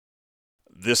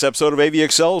This episode of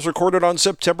AVXL is recorded on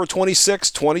September 26,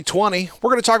 2020.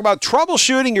 We're going to talk about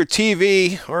troubleshooting your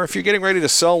TV, or if you're getting ready to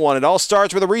sell one. It all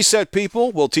starts with a reset,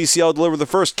 people. Will TCL deliver the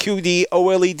first QD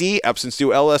OLED, Epson's new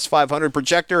LS500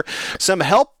 projector, some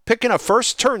help picking a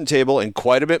first turntable, and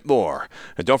quite a bit more.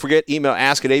 And don't forget, email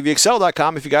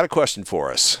ask@avxl.com if you got a question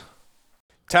for us.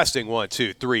 Testing 1,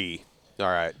 2, 3. All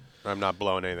right. I'm not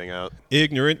blowing anything out.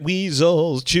 Ignorant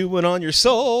weasels chewing on your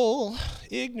soul.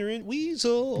 Ignorant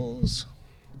weasels.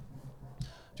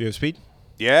 Do you have speed?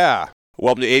 Yeah.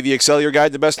 Welcome to AVXL, your guide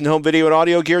to the best in home video and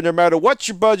audio gear, no matter what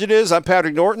your budget is. I'm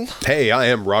Patrick Norton. Hey, I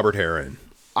am Robert Heron.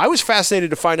 I was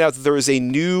fascinated to find out that there is a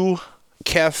new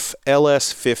KEF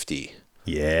LS50.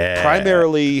 Yeah.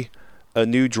 Primarily a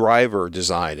new driver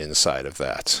design inside of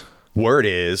that. Word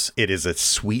is, it is a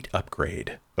sweet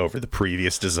upgrade over the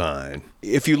previous design.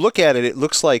 If you look at it, it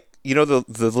looks like, you know,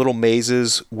 the little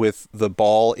mazes with the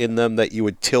ball in them that you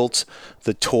would tilt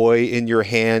the toy in your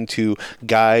hand to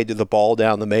guide the ball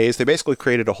down the maze. They basically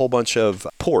created a whole bunch of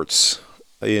ports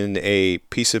in a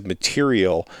piece of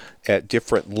material at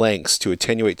different lengths to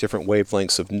attenuate different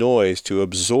wavelengths of noise to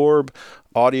absorb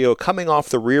audio coming off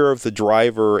the rear of the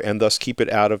driver and thus keep it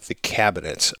out of the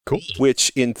cabinet. Cool. Which,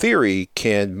 in theory,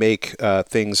 can make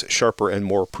things sharper and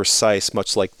more precise,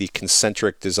 much like the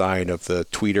concentric design of the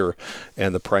tweeter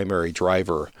and the primary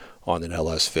driver on an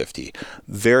LS50.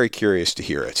 Very curious to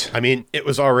hear it. I mean, it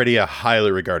was already a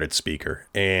highly regarded speaker,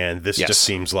 and this Yes. just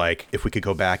seems like if we could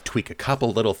go back, tweak a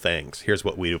couple little things, here's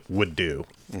what we would do.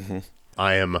 Mm-hmm.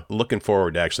 I am looking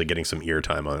forward to actually getting some ear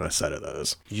time on a set of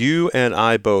those. You and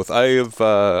I both. I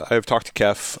have talked to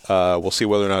KEF. We'll see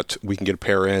whether or not we can get a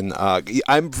pair in.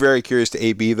 I'm very curious to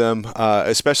A/B them,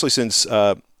 especially since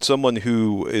someone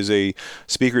who is a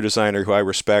speaker designer who I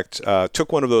respect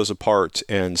took one of those apart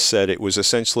and said it was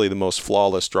essentially the most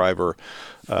flawless driver.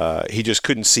 He just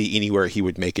couldn't see anywhere he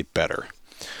would make it better.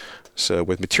 So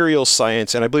with materials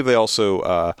science, and I believe they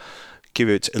also give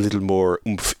it a little more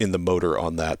oomph in the motor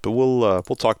on that. But we'll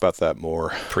talk about that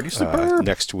more Pretty superb.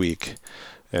 next week,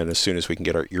 and as soon as we can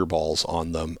get our earballs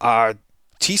on them.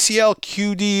 TCL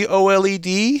QD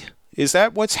OLED, is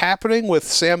that what's happening with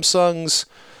Samsung's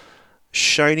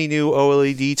shiny new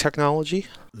OLED technology?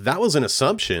 That was an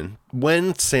assumption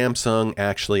when Samsung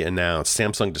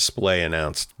Display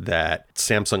announced that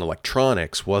Samsung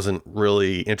Electronics wasn't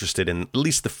really interested in at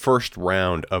least the first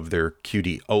round of their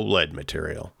QD OLED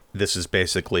material. This is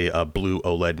basically a blue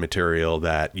OLED material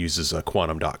that uses a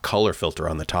quantum dot color filter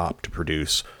on the top to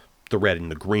produce the red and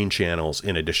the green channels,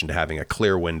 in addition to having a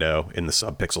clear window in the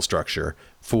subpixel structure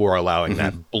for allowing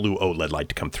that blue OLED light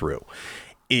to come through.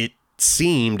 It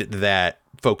seemed that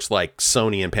folks like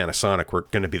Sony and Panasonic were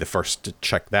going to be the first to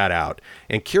check that out.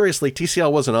 And curiously,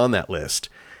 TCL wasn't on that list.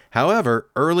 However,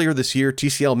 earlier this year,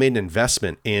 TCL made an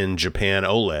investment in Japan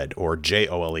OLED, or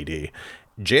JOLED.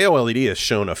 JOLED has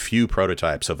shown a few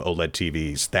prototypes of OLED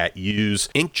TVs that use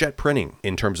inkjet printing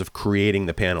in terms of creating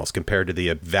the panels compared to the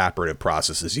evaporative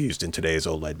processes used in today's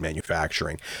OLED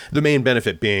manufacturing. The main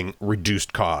benefit being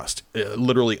reduced cost.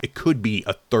 Literally, it could be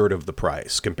a third of the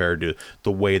price compared to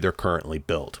the way they're currently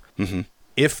built. Mm-hmm.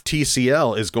 If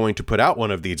TCL is going to put out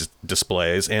one of these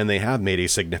displays, and they have made a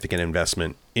significant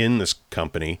investment in this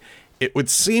company, it would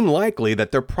seem likely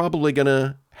that they're probably going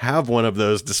to have one of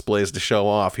those displays to show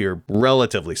off here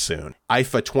relatively soon.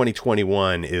 IFA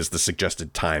 2021 is the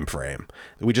suggested time frame.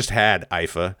 We just had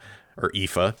IFA, or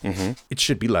IFA. Mm-hmm. It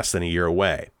should be less than a year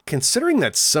away. Considering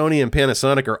that Sony and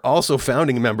Panasonic are also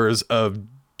founding members of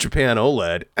Japan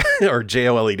OLED, or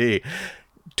JOLED,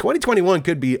 2021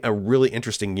 could be a really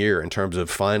interesting year in terms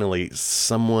of finally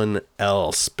someone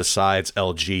else besides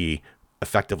LG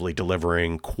effectively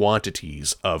delivering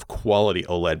quantities of quality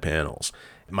OLED panels.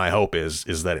 My hope is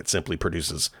that it simply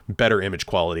produces better image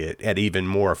quality at even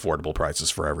more affordable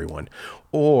prices for everyone.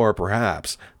 Or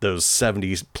perhaps those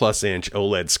 70-plus inch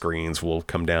OLED screens will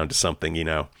come down to something,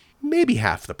 maybe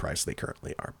half the price they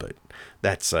currently are. But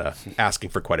that's asking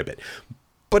for quite a bit.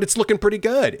 But it's looking pretty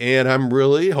good, and I'm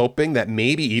really hoping that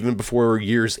maybe even before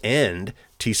year's end,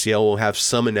 TCL will have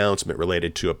some announcement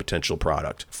related to a potential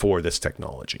product for this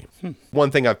technology. One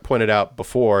thing I've pointed out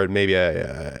before, and maybe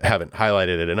I haven't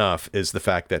highlighted it enough, is the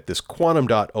fact that this quantum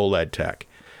dot OLED tech,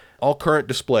 all current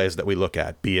displays that we look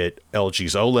at, be it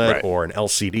LG's OLED or an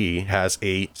LCD, has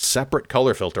a separate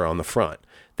color filter on the front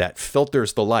that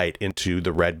filters the light into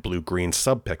the red, blue, green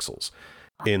subpixels.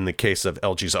 In the case of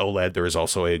LG's OLED, there is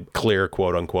also a clear,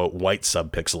 quote unquote, white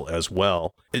subpixel as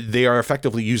well. They are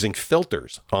effectively using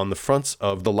filters on the fronts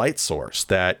of the light source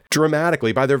that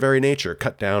dramatically, by their very nature,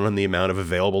 cut down on the amount of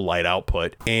available light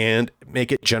output and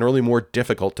make it generally more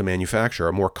difficult to manufacture,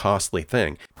 a more costly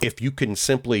thing. If you can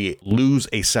simply lose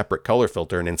a separate color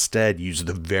filter and instead use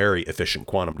the very efficient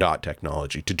quantum dot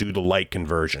technology to do the light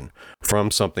conversion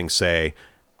from something, say,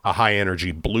 a high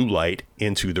energy blue light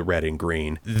into the red and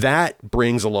green, that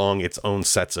brings along its own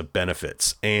sets of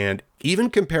benefits. And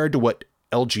even compared to what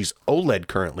LG's OLED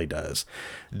currently does,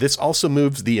 this also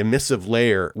moves the emissive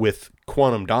layer with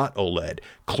quantum dot OLED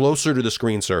closer to the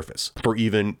screen surface for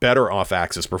even better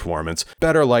off-axis performance,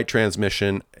 better light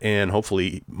transmission, and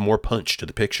hopefully more punch to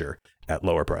the picture at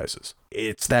lower prices.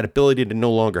 It's that ability to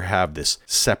no longer have this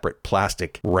separate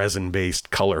plastic resin-based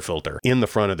color filter in the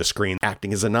front of the screen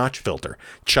acting as a notch filter,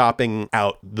 chopping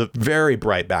out the very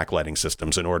bright backlighting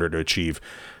systems in order to achieve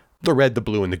the red, the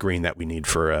blue, and the green that we need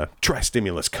for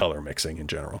tri-stimulus color mixing in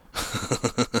general.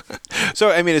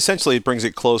 So, I mean, essentially it brings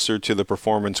it closer to the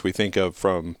performance we think of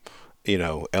from,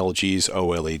 LG's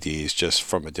OLEDs, just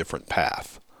from a different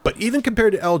path. But even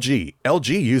compared to LG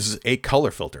uses a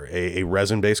color filter, a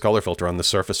resin-based color filter on the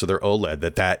surface of their OLED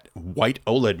that white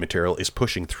OLED material is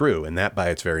pushing through, and that by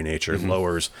its very nature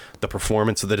lowers the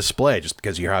performance of the display just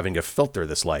because you're having to filter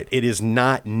this light. It is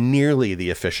not nearly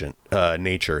the efficient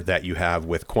nature that you have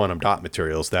with quantum dot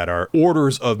materials that are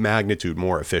orders of magnitude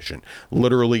more efficient.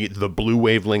 Literally, the blue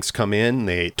wavelengths come in,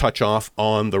 they touch off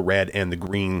on the red and the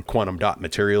green quantum dot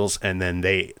materials, and then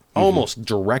they almost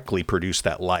directly produce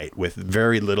that light with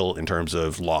very little in terms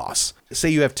of loss. Say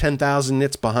you have 10,000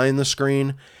 nits behind the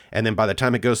screen, and then by the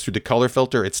time it goes through the color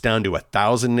filter, it's down to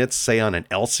 1,000 nits, say on an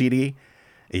LCD.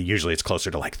 Usually it's closer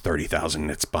to like 30,000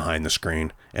 nits behind the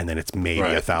screen, and then it's maybe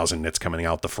 1,000 nits coming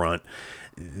out the front.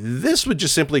 This would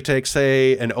just simply take,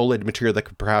 say, an OLED material that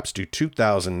could perhaps do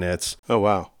 2,000 nits. Oh,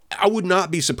 wow. I would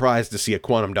not be surprised to see a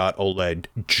quantum dot OLED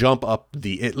jump up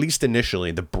at least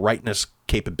initially, the brightness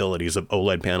capabilities of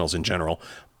OLED panels in general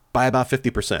by about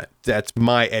 50%. That's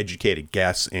my educated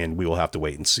guess, and we will have to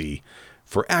wait and see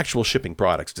for actual shipping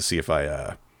products to see if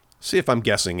I'm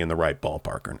guessing in the right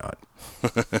ballpark or not.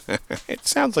 It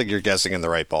sounds like you're guessing in the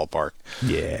right ballpark.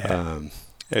 Yeah.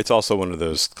 It's also one of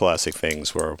those classic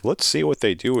things where let's see what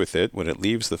they do with it when it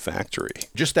leaves the factory.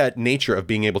 Just that nature of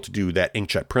being able to do that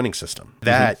inkjet printing system,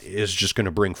 that is just going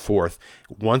to bring forth,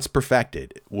 once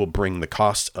perfected, will bring the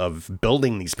cost of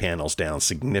building these panels down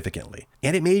significantly.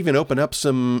 And it may even open up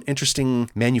some interesting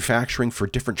manufacturing for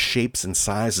different shapes and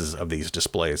sizes of these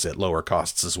displays at lower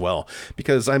costs as well.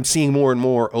 Because I'm seeing more and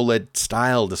more OLED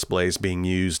style displays being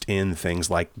used in things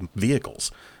like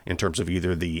vehicles, in terms of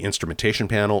either the instrumentation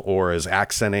panel or as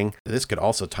accenting. This could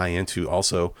also tie into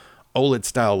OLED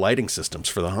style lighting systems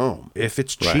for the home. If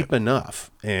it's cheap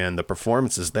enough and the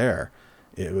performance is there,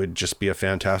 it would just be a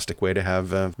fantastic way to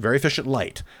have very efficient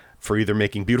light for either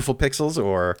making beautiful pixels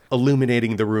or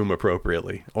illuminating the room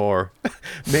appropriately, or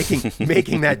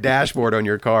making that dashboard on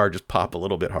your car just pop a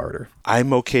little bit harder.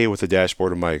 I'm okay with the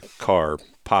dashboard of my car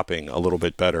popping a little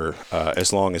bit better,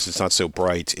 as long as it's not so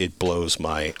bright it blows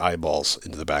my eyeballs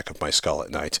into the back of my skull at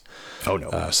night. Oh,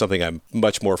 no. Something I'm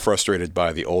much more frustrated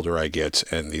by the older I get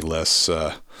and the less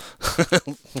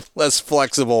less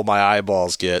flexible my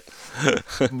eyeballs get.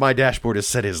 My dashboard is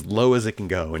set as low as it can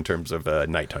go in terms of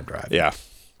nighttime driving. Yeah.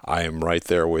 I am right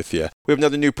there with you. We have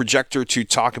another new projector to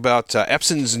talk about.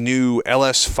 Epson's new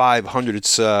LS500.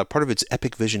 It's part of its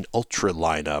Epic Vision Ultra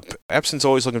lineup. Epson's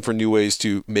always looking for new ways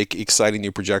to make exciting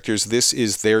new projectors. This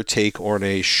is their take on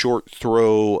a short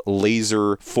throw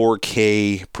laser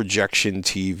 4K projection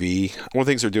TV. One of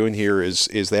the things they're doing here is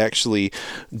they actually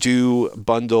do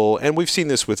bundle, and we've seen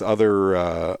this with other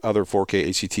 4K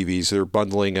HDTVs. They're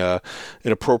bundling an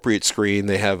appropriate screen.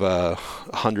 They have a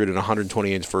 100 and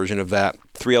 120 inch version of that.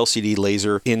 3 LCD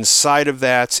laser inside of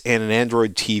that, and an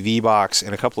Android TV box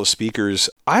and a couple of speakers.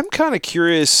 I'm kind of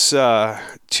curious and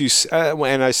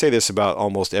I say this about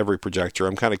almost every projector,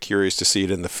 I'm kind of curious to see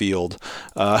it in the field.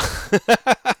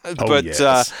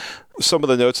 Yes. Some of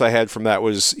the notes I had from that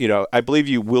was, I believe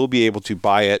you will be able to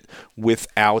buy it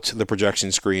without the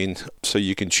projection screen, so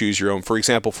you can choose your own. For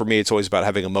example, for me, it's always about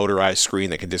having a motorized screen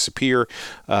that can disappear,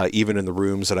 even in the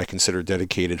rooms that I consider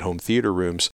dedicated home theater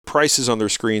rooms. Prices on their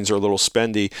screens are a little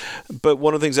spendy, but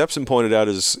one of the things Epson pointed out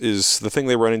is the thing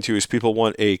they run into is people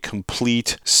want a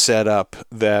complete setup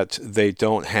that they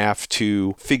don't have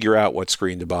to figure out what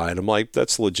screen to buy. And I'm like,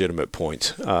 that's a legitimate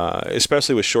point,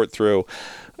 especially with short throw.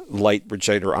 light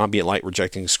reject or ambient light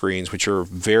rejecting screens, which are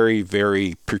very,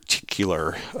 very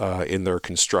particular in their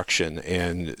construction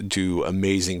and do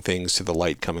amazing things to the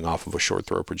light coming off of a short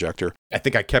throw projector. I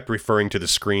think I kept referring to the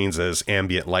screens as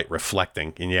ambient light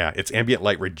reflecting. And yeah, it's ambient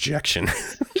light rejection.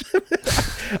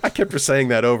 I kept saying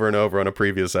that over and over on a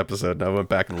previous episode, and I went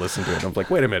back and listened to it. And I was like,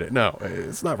 wait a minute. No,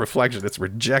 it's not reflection. It's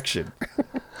rejection.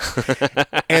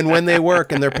 And when they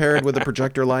work and they're paired with a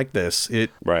projector like this,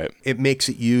 it makes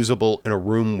it usable in a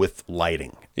room with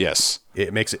lighting. Yes.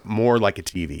 It makes it more like a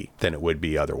TV than it would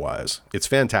be otherwise. It's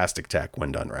fantastic tech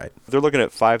when done right. They're looking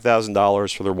at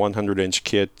 $5,000 for their 100-inch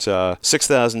kit,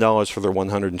 $6,000 for their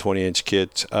 120-inch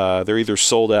kit. They're either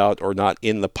sold out or not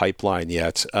in the pipeline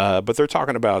yet, but they're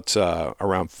talking about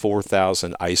around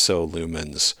 4,000 ISO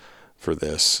lumens for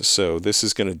this. So this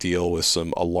is going to deal with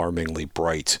some alarmingly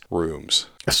bright rooms.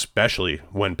 Especially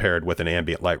when paired with an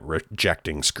ambient light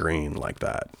rejecting screen like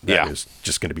that. That is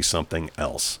just going to be something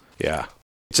else. Yeah.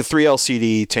 It's a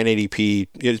 3LCD 1080p.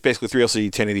 It's basically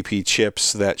 3LCD 1080p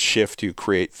chips that shift to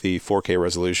create the 4K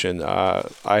resolution.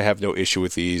 I have no issue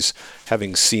with these,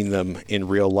 having seen them in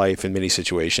real life in many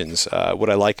situations. Would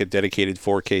I like a dedicated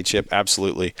 4K chip?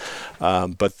 Absolutely.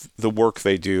 But the work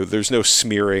they do, there's no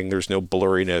smearing, there's no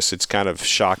blurriness. It's kind of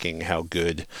shocking how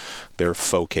good their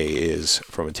 4K is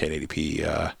from a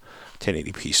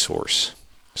 1080p source.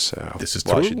 So this is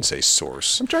I shouldn't say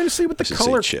source. I'm trying to see what the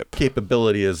color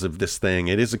capability is of this thing.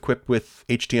 It is equipped with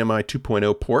HDMI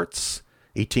 2.0 ports,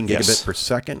 18 gigabit per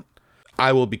second.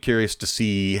 I will be curious to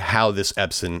see how this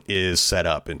Epson is set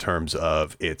up in terms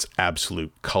of its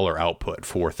absolute color output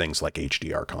for things like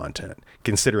HDR content,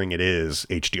 considering it is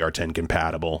HDR10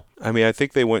 compatible. I mean, I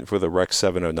think they went for the Rec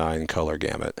 709 color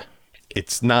gamut.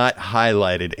 It's not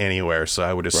highlighted anywhere, so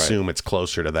I would assume it's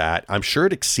closer to that. I'm sure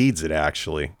it exceeds it,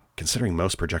 actually. Considering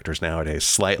most projectors nowadays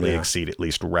slightly exceed at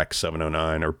least Rec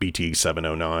 709 or BT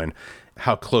 709,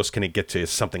 how close can it get to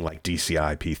something like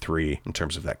DCI P3 in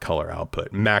terms of that color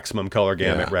output? Maximum color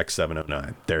gamut, Rec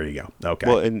 709. There you go. Okay.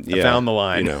 Well, and, I found the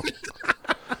line.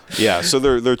 So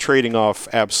they're trading off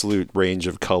absolute range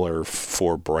of color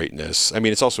for brightness. I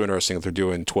mean, it's also interesting that they're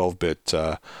doing 12-bit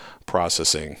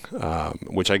processing,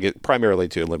 which I get primarily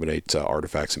to eliminate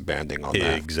artifacts and banding on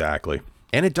that. Exactly.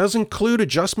 And it does include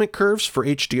adjustment curves for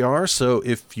HDR, so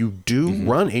if you do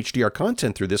run HDR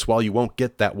content through this, while you won't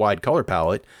get that wide color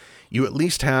palette, you at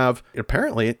least have,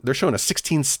 apparently, they're showing a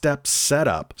 16-step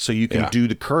setup so you can do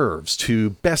the curves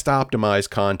to best optimize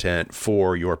content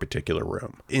for your particular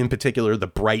room. In particular, the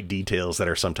bright details that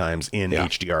are sometimes in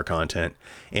HDR content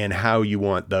and how you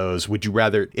want those. Would you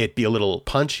rather it be a little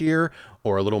punchier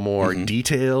or a little more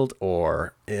detailed,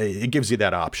 or it gives you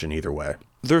that option either way?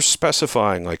 They're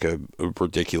specifying like a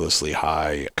ridiculously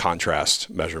high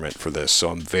contrast measurement for this, so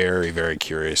I'm very, very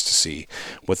curious to see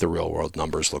what the real-world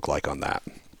numbers look like on that.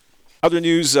 Other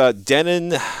news,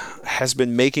 Denon has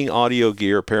been making audio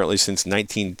gear apparently since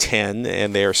 1910,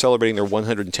 and they are celebrating their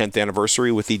 110th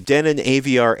anniversary with the Denon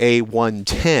AVR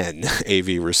A110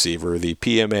 AV receiver, the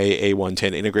PMA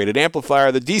A110 integrated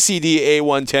amplifier, the DCD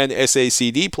A110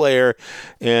 SACD player,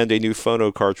 and a new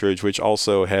phono cartridge, which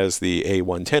also has the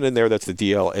A110 in there. That's the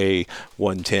DLA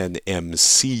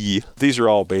 110MC. These are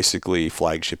all basically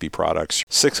flagshipy products.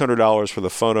 $600 for the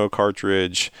phono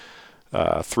cartridge,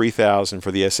 $3,000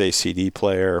 for the SACD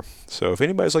player. So if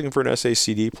anybody's looking for an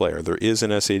SACD player, there is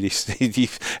an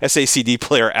SACD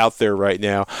player out there right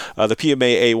now. The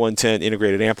PMA A110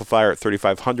 integrated amplifier at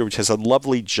 $3,500, which has a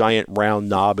lovely giant round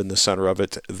knob in the center of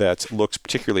it that looks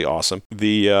particularly awesome.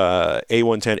 The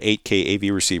A110 8K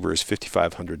AV receiver is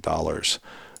 $5,500.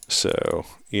 So,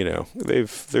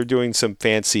 they're doing some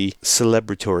fancy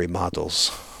celebratory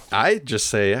models. I just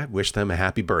say I wish them a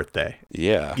happy birthday.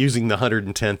 Yeah. Using the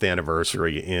 110th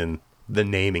anniversary in the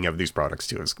naming of these products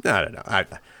too is, I don't know.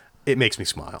 It makes me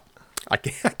smile. I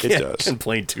can't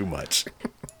complain too much.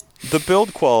 The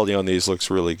build quality on these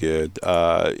looks really good.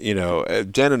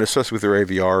 Denon, especially with their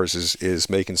AVRs, is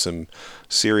making some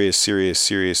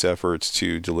serious efforts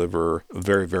to deliver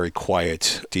very, very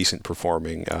quiet, decent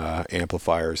performing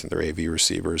amplifiers in their AV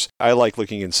receivers. I like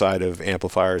looking inside of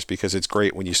amplifiers because it's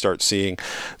great when you start seeing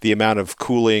the amount of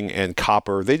cooling and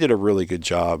copper. They did a really good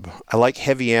job. I like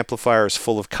heavy amplifiers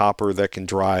full of copper that can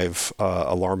drive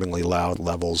alarmingly loud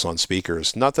levels on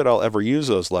speakers. Not that I'll ever use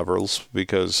those levels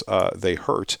because they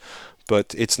hurt.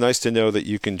 But it's nice to know that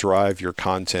you can drive your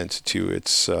content to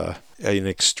its an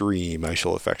extreme, I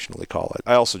shall affectionately call it.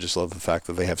 I also just love the fact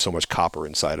that they have so much copper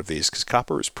inside of these, because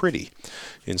copper is pretty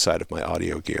inside of my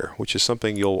audio gear, which is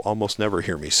something you'll almost never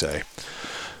hear me say.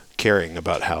 caring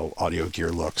about how audio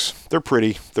gear looks. They're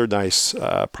pretty. They're nice.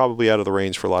 Probably out of the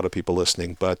range for a lot of people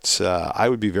listening, but I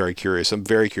would be very curious. I'm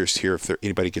very curious to hear if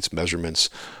anybody gets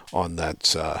measurements on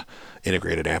that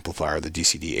integrated amplifier, the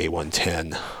DCD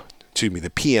A110. Excuse me, the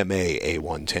PMA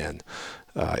A110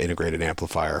 integrated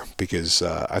amplifier, because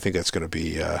I think that's going to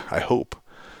be, I hope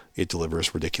it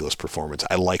delivers ridiculous performance.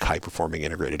 I like high-performing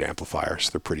integrated amplifiers.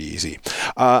 They're pretty easy.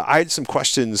 I had some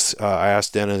questions I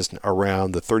asked Dennis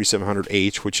around the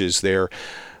 3700H, which is their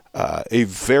a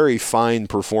very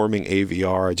fine-performing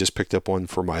AVR. I just picked up one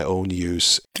for my own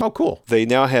use. Oh, cool. They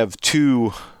now have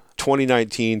two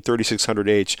 2019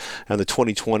 3600H and the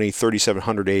 2020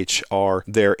 3700H are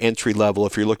their entry level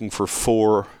if you're looking for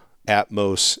 4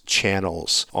 Atmos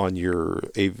channels on your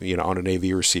on an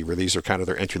AV receiver. These are kind of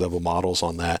their entry-level models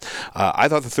on that. I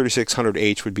thought the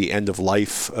 3600H would be end of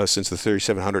life since the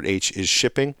 3700H is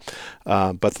shipping,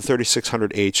 but the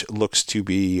 3600H looks to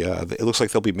be. It looks like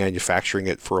they'll be manufacturing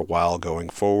it for a while going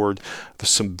forward.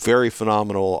 There's some very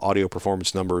phenomenal audio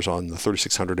performance numbers on the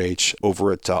 3600H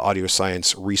over at Audio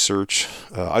Science Research,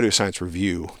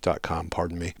 audiosciencereview.com.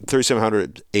 Pardon me.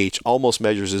 3700H almost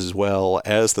measures as well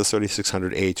as the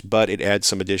 3600H, but it adds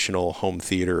some additional home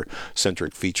theater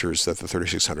centric features that the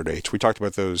 3600H. We talked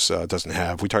about those doesn't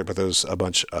have. We talked about those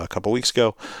a couple weeks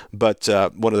ago, but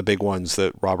one of the big ones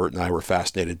that Robert and I were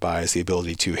fascinated by is the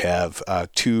ability to have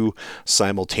 2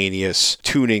 simultaneous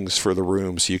tunings for the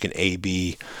room, so you can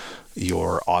A/B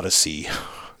your Odyssey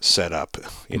setup.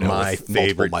 My with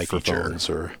favorite multiple microphones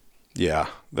feature.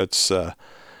 That's.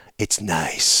 It's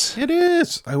nice. It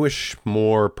is. I wish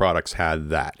more products had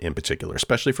that in particular,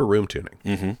 especially for room tuning.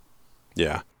 Mm-hmm.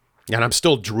 Yeah. And I'm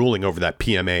still drooling over that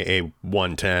PMA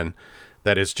A110.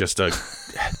 That is just a...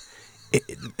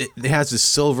 it has this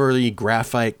silvery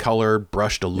graphite color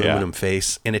brushed aluminum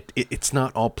face, and it's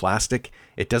not all plastic.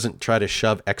 It doesn't try to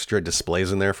shove extra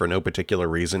displays in there for no particular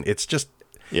reason. It's just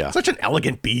such an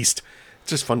elegant beast. It's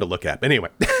just fun to look at. Anyway,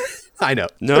 I know.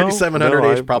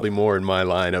 3700H is probably more in my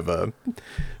line of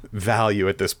value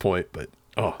at this point, but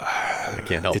I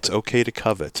can't help it. It's okay to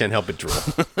covet. Can't help but drool.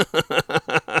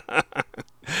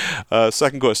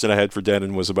 Second question I had for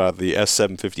Denon was about the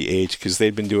S750H, because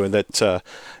they've been doing that.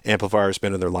 Amplifier's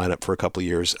been in their lineup for a couple of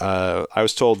years. I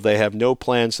was told they have no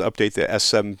plans to update the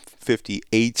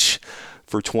S750H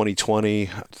for 2020.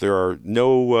 There are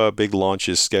no big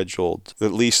launches scheduled,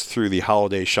 at least through the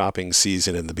holiday shopping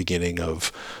season in the beginning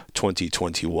of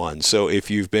 2021. So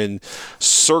if you've been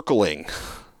circling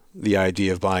the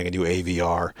idea of buying a new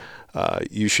AVR,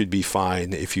 you should be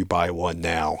fine if you buy one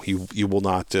now. You will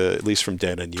not, at least from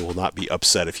Denon, you will not be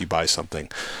upset if you buy something,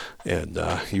 and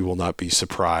you will not be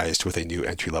surprised with a new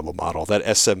entry-level model. That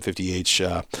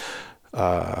S750H,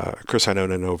 Chris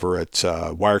Heinonen over at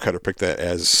Wirecutter picked that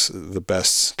as the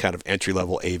best kind of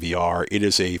entry-level AVR. It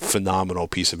is a phenomenal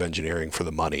piece of engineering for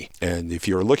the money. And if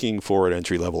you're looking for an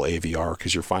entry-level AVR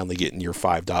because you're finally getting your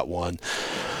 5.1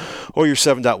 or your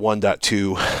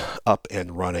 7.1.2 up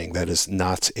and running, that is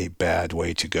not a bad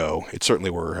way to go. It certainly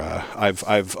were.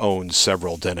 I've owned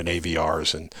several Denon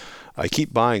AVRs, and I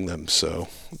keep buying them, so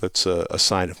that's a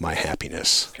sign of my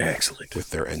happiness. Excellent.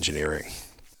 With their engineering.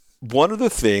 One of the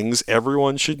things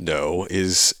everyone should know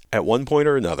is, at one point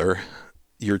or another,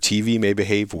 your TV may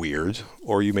behave weird,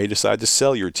 or you may decide to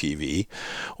sell your TV,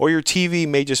 or your TV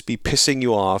may just be pissing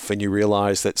you off and you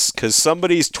realize that because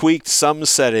somebody's tweaked some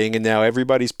setting and now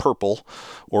everybody's purple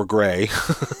or gray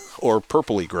or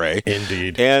purpley gray.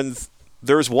 Indeed. And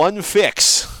there's one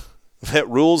fix that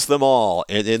rules them all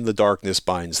and in the darkness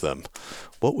binds them.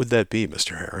 What would that be,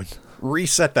 Mr. Heron?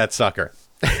 Reset that sucker.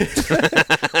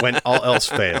 When all else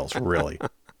fails, really.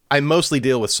 I mostly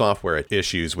deal with software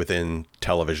issues within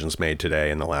televisions made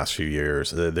today in the last few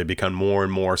years. They become more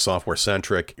and more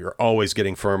software-centric. You're always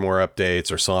getting firmware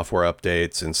updates or software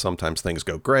updates, and sometimes things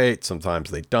go great,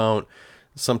 sometimes they don't.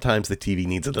 Sometimes the TV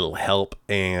needs a little help,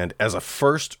 and as a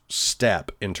first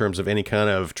step in terms of any kind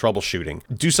of troubleshooting,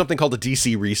 do something called a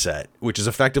DC reset, which is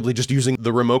effectively just using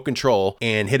the remote control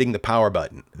and hitting the power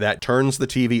button. That turns the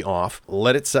TV off,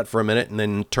 let it set for a minute, and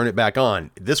then turn it back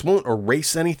on. This won't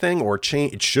erase anything or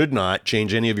change. It should not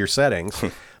change any of your settings.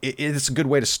 It's a good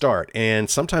way to start, and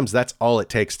sometimes that's all it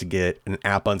takes to get an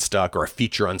app unstuck or a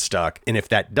feature unstuck. And if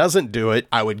that doesn't do it,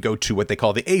 I would go to what they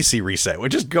call the AC reset,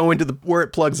 which is go into where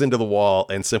it plugs into the wall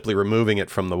and simply removing it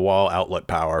from the wall outlet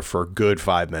power for a good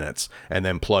 5 minutes, and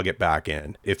then plug it back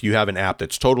in. If you have an app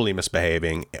that's totally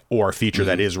misbehaving or a feature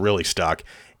that is really stuck,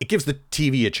 it gives the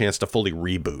TV a chance to fully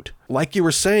reboot. Like you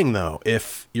were saying, though,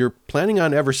 if you're planning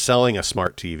on ever selling a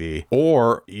smart TV,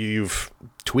 or you've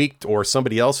tweaked or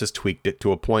somebody else has tweaked it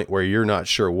to a point where you're not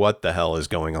sure what the hell is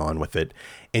going on with it,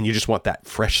 and you just want that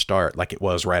fresh start like it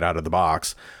was right out of the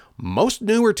box, most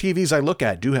newer TVs I look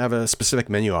at do have a specific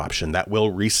menu option that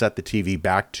will reset the TV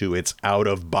back to its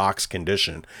out-of-box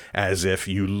condition, as if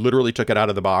you literally took it out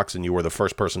of the box and you were the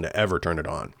first person to ever turn it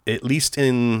on. At least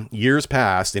in years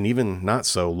past, and even not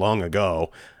so long ago,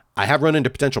 I have run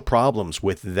into potential problems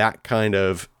with that kind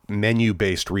of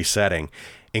menu-based resetting,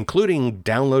 including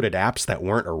downloaded apps that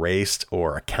weren't erased,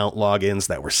 or account logins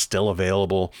that were still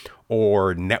available,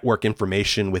 or network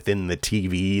information within the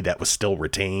TV that was still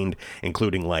retained,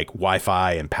 including like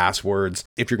Wi-Fi and passwords.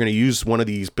 If you're going to use one of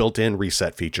these built-in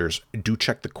reset features, do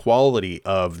check the quality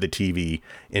of the TV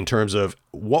in terms of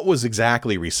what was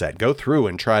exactly reset. Go through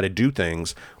and try to do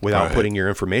things without putting your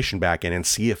information back in and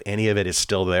see if any of it is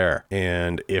still there.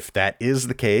 And if that is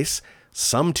the case,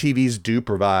 some TVs do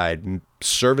provide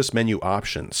service menu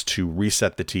options to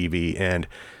reset the TV, and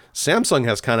Samsung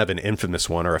has kind of an infamous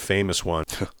one, or a famous one.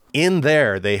 In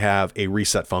there, they have a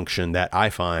reset function that I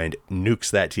find nukes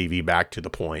that TV back to the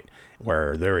point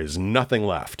where there is nothing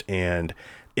left. And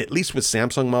at least with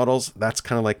Samsung models, that's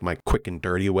kind of like my quick and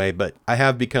dirty way, but I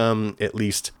have become at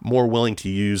least more willing to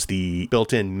use the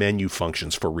built-in menu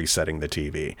functions for resetting the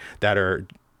TV that are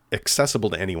accessible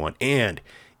to anyone. And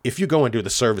if you go into the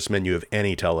service menu of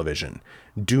any television,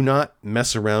 do not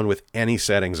mess around with any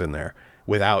settings in there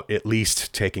without at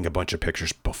least taking a bunch of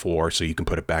pictures before so you can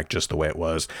put it back just the way it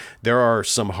was. There are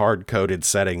some hard-coded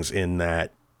settings in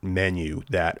that menu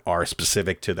that are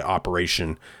specific to the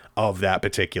operation of that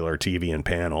particular TV and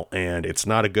panel, and it's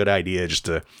not a good idea just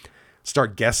to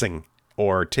start guessing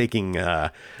or taking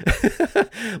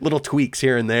little tweaks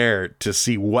here and there to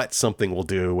see what something will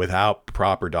do without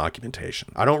proper documentation.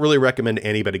 I don't really recommend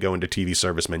anybody go into TV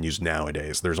service menus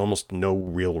nowadays. There's almost no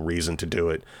real reason to do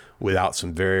it without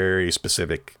some very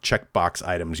specific checkbox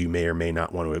items you may or may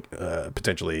not want to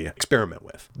potentially experiment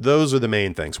with. Those are the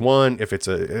main things. One, if it's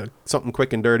something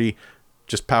quick and dirty,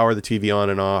 just power the TV on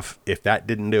and off. If that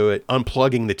didn't do it,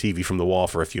 unplugging the TV from the wall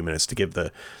for a few minutes to give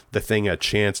the thing a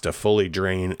chance to fully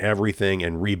drain everything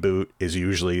and reboot is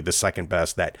usually the second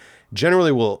best. That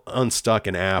generally will unstuck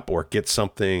an app or get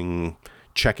something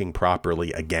checking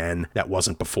properly again that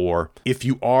wasn't before. If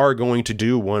you are going to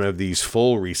do one of these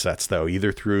full resets, though,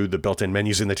 either through the built-in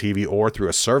menus in the TV or through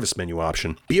a service menu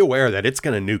option, be aware that it's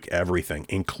going to nuke everything,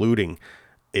 including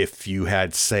if you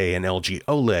had, say, an LG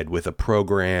OLED with a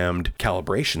programmed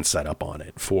calibration setup on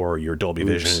it for your Dolby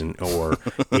Vision or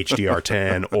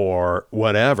HDR10 or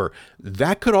whatever,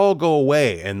 that could all go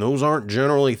away. And those aren't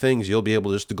generally things you'll be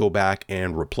able just to go back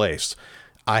and replace.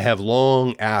 I have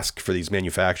long asked for these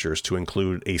manufacturers to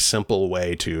include a simple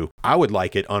way to, I would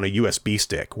like it on a USB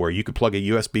stick, where you could plug a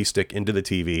USB stick into the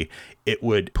TV. It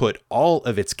would put all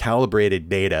of its calibrated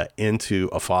data into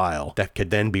a file that could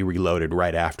then be reloaded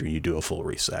right after you do a full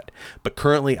reset. But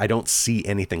currently, I don't see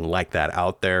anything like that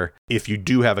out there. If you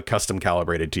do have a custom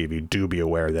calibrated TV, do be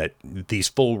aware that these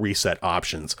full reset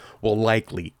options will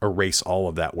likely erase all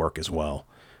of that work as well,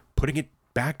 putting it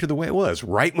back to the way it was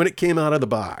right when it came out of the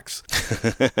box.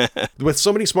 With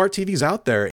so many smart TVs out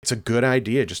there, it's a good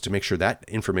idea just to make sure that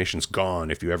information's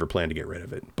gone if you ever plan to get rid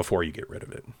of it, before you get rid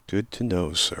of it. Good to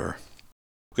know, sir.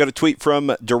 We got a tweet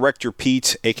from Director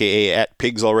Pete, a.k.a. at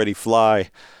Pigs Already Fly.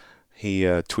 He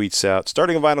tweets out,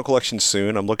 starting a vinyl collection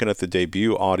soon. I'm looking at the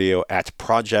debut audio at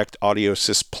Project Audio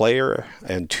Sys Player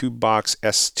and Tubebox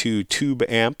S2 Tube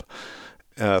Amp.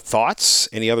 Thoughts?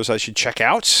 Any others I should check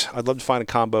out? I'd love to find a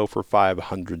combo for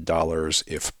 $500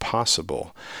 if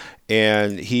possible.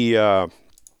 And he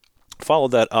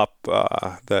followed that up,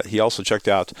 that he also checked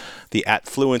out the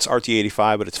Atfluence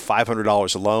RT85, but it's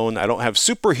 $500 alone. I don't have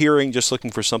super hearing, just looking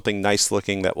for something nice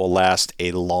looking that will last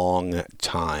a long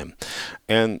time.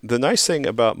 And the nice thing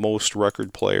about most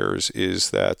record players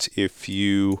is that if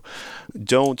you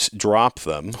don't drop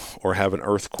them or have an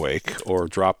earthquake or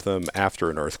drop them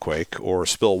after an earthquake or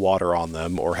spill water on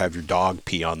them or have your dog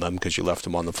pee on them because you left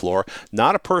them on the floor,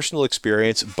 not a personal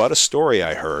experience, but a story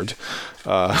I heard.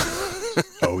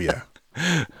 Oh, yeah.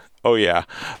 Oh, yeah.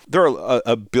 There are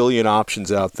a billion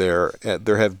options out there.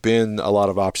 There have been a lot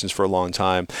of options for a long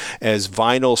time. As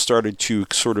vinyl started to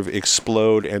sort of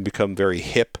explode and become very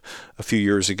hip a few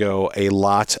years ago, a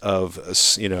lot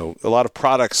of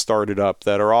products started up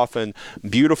that are often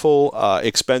beautiful,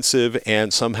 expensive,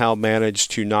 and somehow manage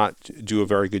to not do a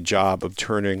very good job of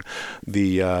turning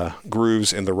the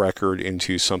grooves in the record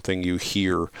into something you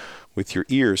hear with your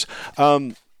ears.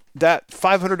 that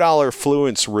 $500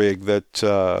 Fluence rig, that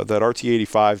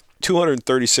RT85,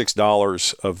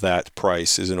 $236 of that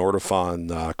price is an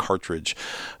Ortofon cartridge,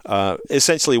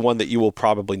 essentially one that you will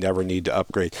probably never need to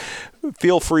upgrade.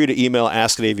 Feel free to email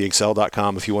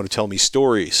ask@avxl.com if you want to tell me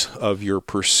stories of your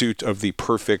pursuit of the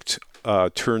perfect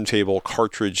turntable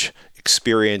cartridge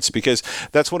experience, because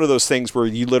that's one of those things where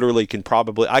you literally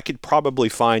I could probably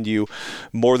find you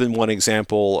more than one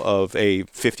example of a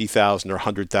 $50,000 or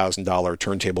 $100,000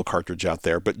 turntable cartridge out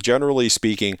there. But generally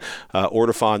speaking,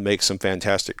 Ortofon makes some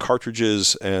fantastic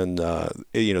cartridges, and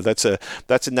that's a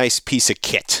nice piece of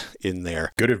kit in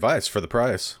there. Good advice for the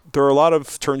price. There are a lot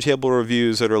of turntable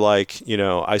reviews that are like,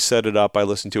 I set it up, I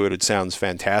listened to it, it sounds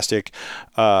fantastic.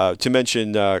 To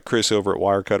mention Chris over at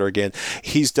Wirecutter again,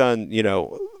 he's done,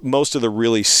 most of the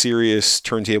really serious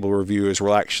turntable reviewers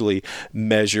will actually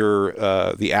measure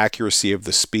the accuracy of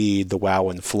the speed, the wow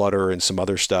and flutter, and some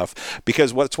other stuff.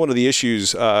 Because what's one of the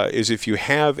issues is if you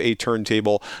have a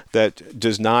turntable that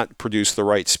does not produce the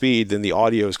right speed, then the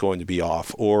audio is going to be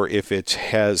off. Or if it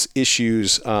has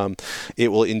issues, it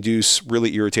will induce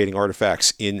really irritating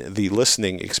artifacts in the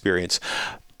listening experience.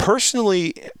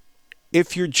 Personally,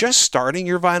 if you're just starting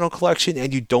your vinyl collection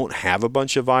and you don't have a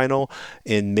bunch of vinyl,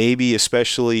 and maybe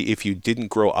especially if you didn't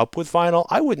grow up with vinyl,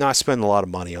 I would not spend a lot of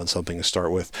money on something to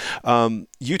start with.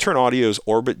 U-Turn Audio's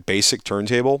Orbit Basic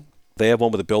Turntable, they have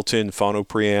one with a built-in phono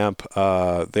preamp.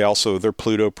 Their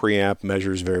Pluto preamp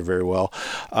measures very, very well.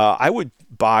 I would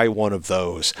buy one of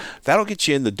those. That'll get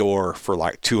you in the door for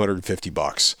like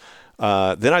 $250.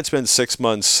 Then I'd spend 6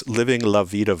 months living La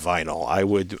Vida vinyl.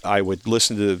 I would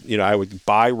listen to, I would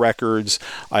buy records.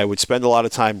 I would spend a lot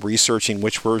of time researching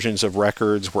which versions of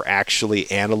records were actually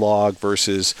analog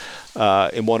versus,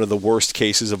 in one of the worst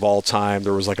cases of all time,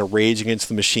 there was like a Rage Against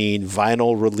the Machine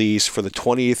vinyl release for the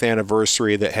 20th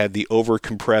anniversary that had the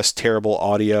overcompressed, terrible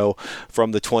audio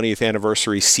from the 20th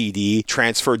anniversary CD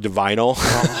transferred to vinyl.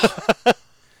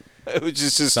 Which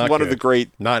is just Not one good. of the great...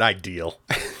 Not ideal.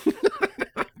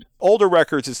 Older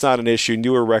records, it's not an issue.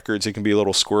 Newer records, it can be a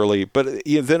little squirrely. But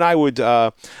then I would go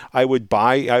out.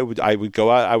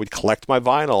 I would collect my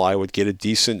vinyl. I would get a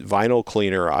decent vinyl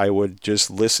cleaner. I would just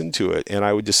listen to it, and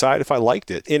I would decide if I liked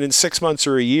it. And in 6 months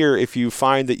or a year, if you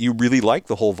find that you really like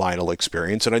the whole vinyl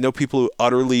experience, and I know people who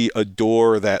utterly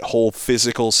adore that whole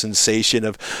physical sensation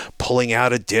of pulling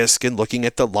out a disc and looking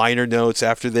at the liner notes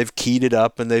after they've keyed it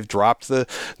up and they've dropped the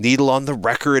needle on the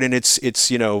record, and it's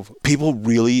people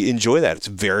really enjoy that. It's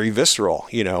very visceral.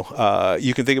 You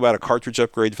can think about a cartridge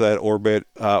upgrade for that Orbit,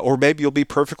 or maybe you'll be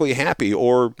perfectly happy,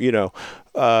 or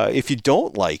if you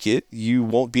don't like it, you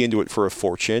won't be into it for a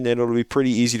fortune, and it'll be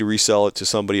pretty easy to resell it to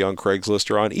somebody on Craigslist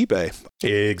or on eBay.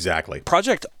 Exactly.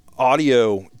 Project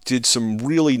Audio did some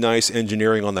really nice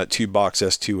engineering on that Tubebox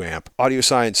S2 amp. Audio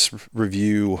Science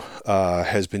Review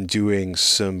has been doing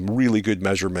some really good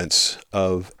measurements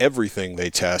of everything they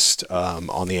test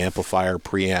on the amplifier,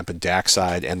 preamp, and DAC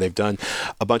side, and they've done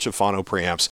a bunch of phono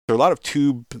preamps. There are a lot of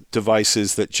tube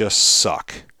devices that just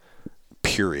suck,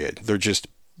 period. They're just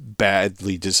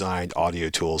badly designed audio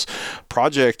tools.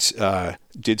 Project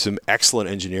did some excellent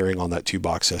engineering on that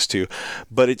Tubebox S2,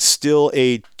 but it's still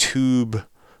a tube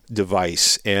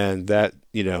device, and that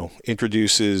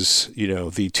introduces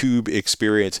the tube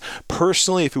experience.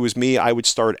 Personally, if it was me, I would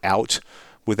start out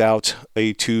without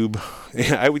a tube.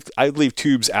 I'd leave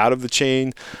tubes out of the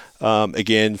chain.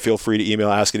 Again, feel free to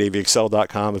email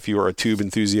ask@avxl.com if you are a tube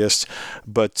enthusiast.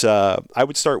 But I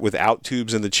would start without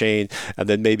tubes in the chain and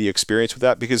then maybe experience with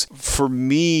that, because for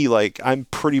me, I'm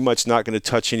pretty much not going to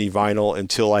touch any vinyl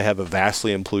until I have a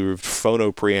vastly improved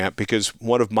phono preamp, because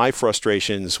one of my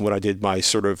frustrations when I did my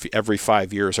sort of every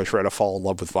 5 years I try to fall in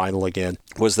love with vinyl again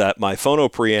was that my phono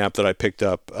preamp that I picked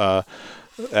up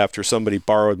after somebody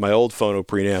borrowed my old phono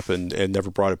preamp and never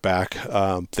brought it back.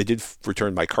 They did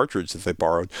return my cartridge that they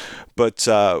borrowed, but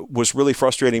was really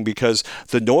frustrating because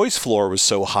the noise floor was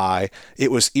so high. It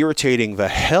was irritating the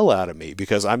hell out of me,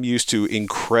 because I'm used to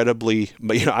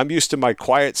I'm used to my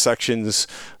quiet sections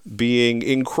being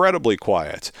incredibly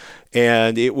quiet.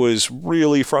 And it was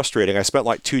really frustrating. I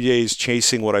spent 2 days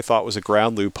chasing what I thought was a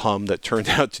ground loop hum that turned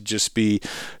out to just be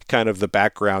kind of the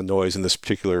background noise in this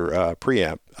particular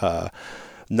preamp.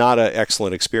 Not an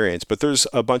excellent experience, but there's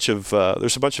a bunch of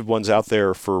ones out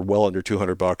there for well under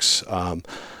 $200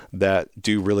 that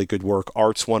do really good work.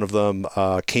 Art's one of them.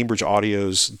 Cambridge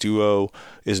Audio's Duo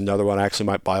is another one. I actually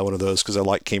might buy one of those because I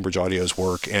like Cambridge Audio's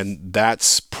work, and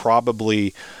that's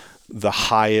probably the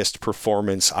highest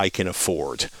performance I can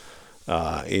afford.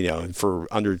 And for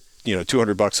under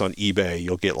 $200 on eBay,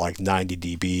 you'll get 90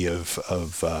 dB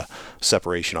of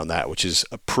separation on that, which is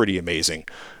pretty amazing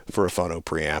for a phono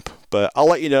preamp. But I'll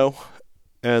let you know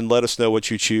and let us know what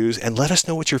you choose, and let us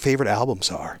know what your favorite albums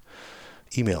are.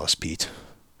 Email us, Pete,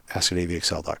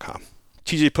 ask@avxl.com.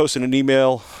 TJ posted an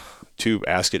email to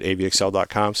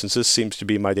ask@avxl.com, since this seems to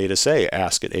be my day to say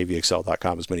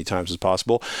ask@avxl.com as many times as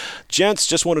possible. Gents,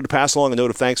 just wanted to pass along a note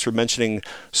of thanks for mentioning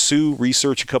Sue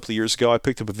Research a couple of years ago. I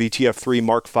picked up a VTF3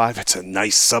 Mark V. It's a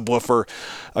nice subwoofer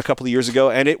a couple of years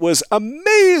ago, and it was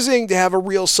amazing to have a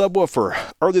real subwoofer.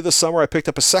 Early this summer, I picked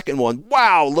up a second one.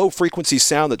 Wow, low-frequency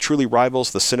sound that truly rivals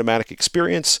the cinematic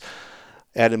experience.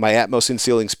 Added my Atmos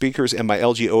in-ceiling speakers and my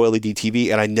LG OLED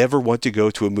TV, and I never want to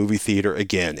go to a movie theater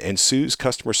again. And Sue's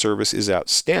customer service is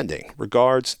outstanding.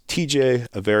 Regards, TJ,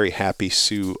 a very happy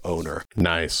Sue owner.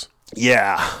 Nice.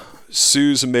 Yeah,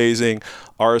 Sue's amazing.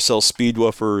 RSL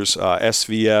Speedwoofers,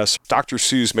 SVS. Dr.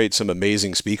 Sue's made some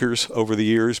amazing speakers over the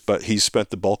years, but he's spent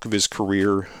the bulk of his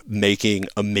career making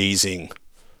amazing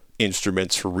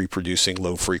instruments for reproducing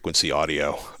low-frequency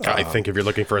audio. I think if you're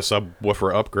looking for a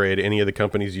subwoofer upgrade, any of the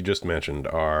companies you just mentioned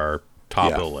are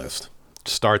top of the list.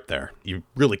 Start there. You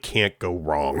really can't go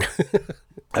wrong.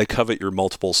 I covet your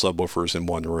multiple subwoofers in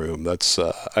one room. That's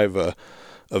I have a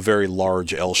very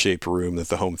large L-shaped room that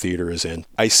the home theater is in.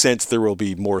 I sense there will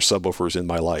be more subwoofers in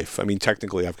my life. I mean,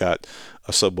 technically, I've got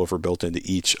a subwoofer built into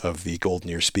each of the Golden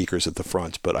Ear speakers at the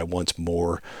front, but I want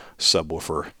more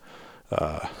subwoofer.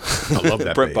 I love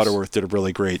that. Brett Butterworth did a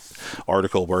really great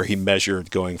article where he measured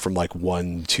going from like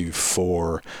 1 to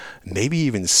 4, maybe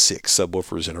even 6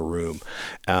 subwoofers in a room.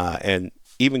 And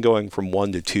even going from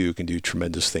 1 to 2 can do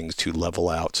tremendous things to level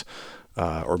out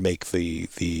or make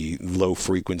the low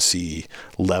frequency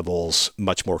levels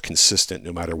much more consistent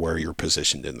no matter where you're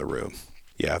positioned in the room.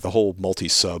 Yeah, the whole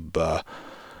multi-sub,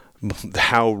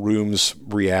 how rooms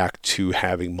react to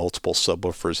having multiple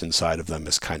subwoofers inside of them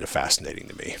is kind of fascinating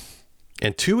to me.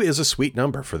 And 2 is a sweet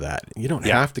number for that. You don't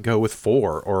have to go with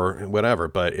 4 or whatever,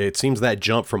 but it seems that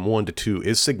jump from 1 to 2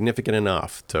 is significant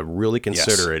enough to really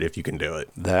consider it if you can do it.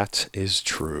 That is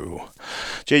true.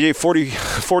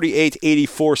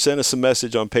 JJ4884 sent us a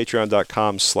message on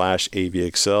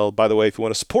patreon.com/avxl. By the way, if you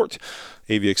want to support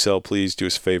AVXL, please do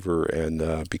us a favor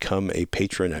and become a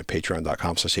patron at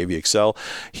patreon.com/AVXL.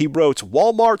 He wrote,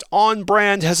 Walmart on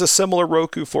brand has a similar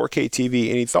Roku 4K TV.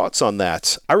 Any thoughts on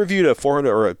that? I reviewed a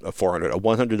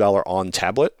 $100 on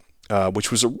tablet,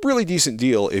 which was a really decent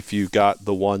deal if you got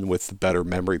the one with the better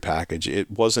memory package.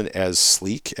 It wasn't as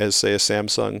sleek as, say, a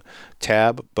Samsung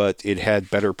Tab, but it had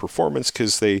better performance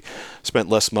because they spent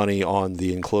less money on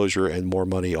the enclosure and more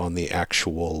money on the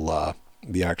actual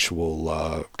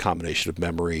combination of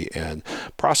memory and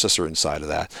processor inside of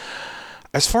that.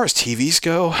 As far as TVs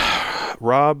go,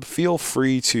 Rob, feel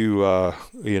free to,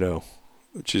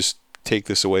 just take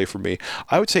this away from me.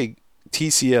 I would say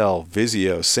TCL,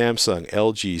 Vizio, Samsung,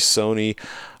 LG, Sony.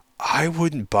 I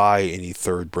wouldn't buy any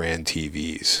third brand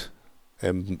TVs.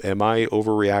 Am I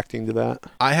overreacting to that?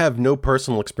 I have no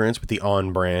personal experience with the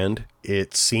on brand.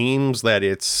 It seems that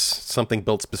it's something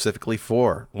built specifically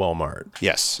for Walmart.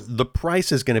 Yes. The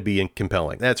price is going to be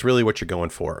compelling. That's really what you're going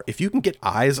for. If you can get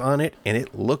eyes on it and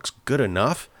it looks good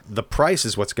enough, the price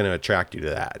is what's going to attract you to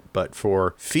that. But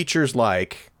for features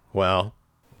like, well,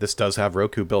 this does have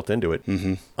Roku built into it.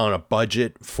 Mm-hmm. On a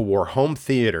budget for home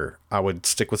theater, I would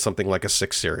stick with something like a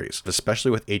 6 Series,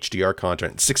 especially with HDR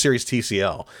content. 6 Series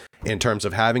TCL, in terms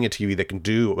of having a TV that can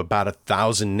do about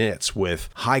 1,000 nits with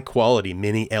high quality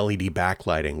mini LED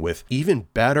backlighting with even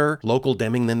better local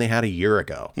dimming than they had a year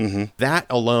ago. Mm-hmm. That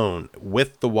alone,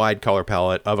 with the wide color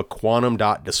palette of a quantum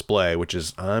dot display, which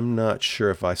is, I'm not sure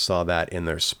if I saw that in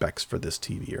their specs for this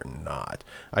TV or not.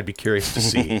 I'd be curious to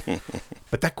see.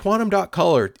 But that quantum dot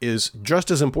color is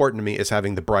just as important to me as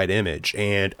having the bright image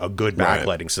and a good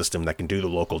backlighting system that can do the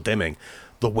local dimming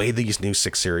the way these new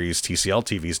 6 Series TCL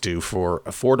TVs do for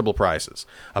affordable prices.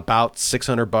 About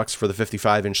 $600 for the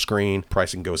 55-inch screen.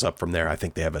 Pricing goes up from there. I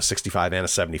think they have a 65 and a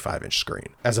 75-inch screen.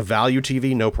 As a value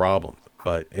TV, no problem.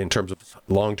 But in terms of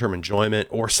long-term enjoyment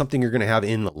or something you're going to have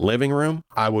in the living room,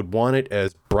 I would want it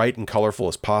as bright and colorful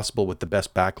as possible with the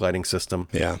best backlighting system.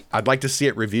 Yeah. I'd like to see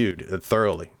it reviewed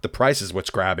thoroughly. The price is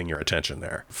what's grabbing your attention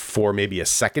there. For maybe a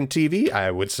second TV, I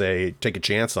would say take a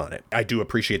chance on it. I do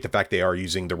appreciate the fact they are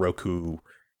using the Roku,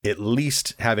 at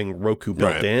least having Roku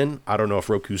built in. I don't know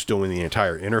if Roku's doing the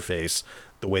entire interface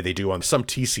the way they do on some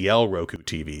TCL Roku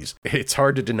TVs. It's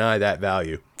hard to deny that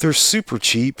value. They're super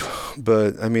cheap,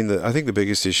 but I mean, I think the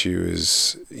biggest issue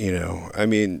is,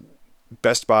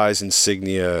 Best Buy's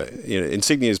Insignia.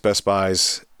 Insignia is Best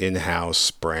Buy's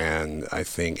in-house brand. I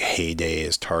think Heyday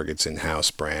is Target's in-house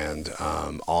brand.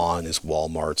 On is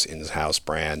Walmart's in-house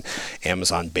brand.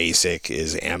 Amazon Basic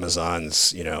is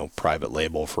Amazon's, private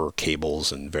label for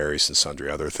cables and various and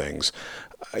sundry other things.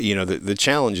 The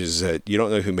challenge is that you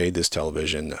don't know who made this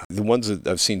television. The ones that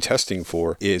I've seen testing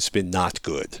for, it's been not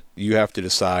good. You have to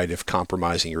decide if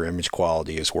compromising your image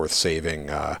quality is worth saving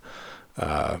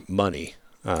money.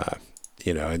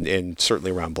 And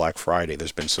certainly around Black Friday,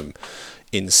 there's been some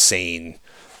insane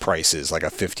prices, like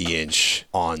a 50-inch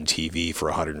on TV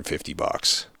for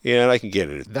 $150. Yeah, and I can get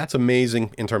it. That's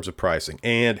amazing in terms of pricing.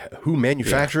 And who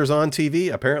manufactures on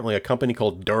TV? Apparently a company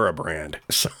called Durabrand.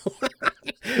 So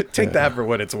take that for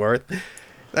what it's worth.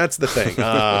 That's the thing.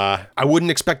 I wouldn't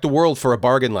expect the world for a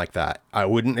bargain like that. I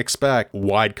wouldn't expect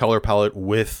wide color palette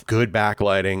with good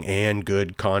backlighting and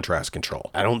good contrast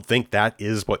control. I don't think that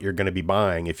is what you're going to be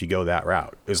buying if you go that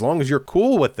route. As long as you're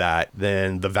cool with that,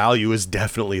 then the value is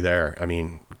definitely there. I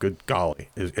mean, good golly.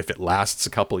 If it lasts a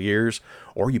couple years,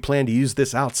 or you plan to use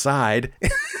this outside...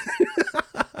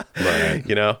 Right.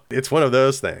 It's one of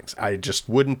those things. I just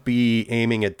wouldn't be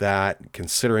aiming at that,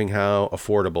 considering how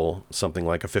affordable something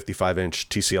like a 55-inch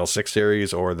TCL 6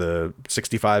 series or the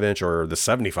 65-inch or the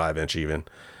 75-inch even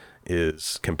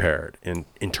is compared in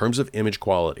terms of image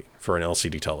quality for an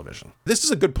LCD television. This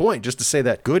is a good point, just to say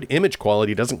that good image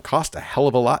quality doesn't cost a hell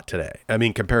of a lot today. I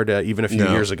mean, compared to even a few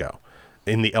years ago.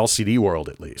 In the LCD world,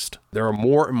 at least. There are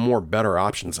more and more better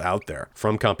options out there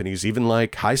from companies even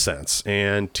like Hisense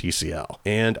and TCL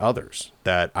and others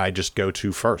that I just go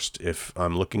to first if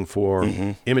I'm looking for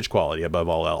image quality above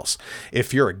all else.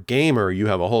 If you're a gamer, you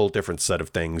have a whole different set of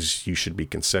things you should be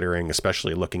considering,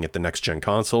 especially looking at the next-gen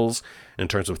consoles in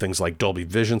terms of things like Dolby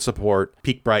Vision support,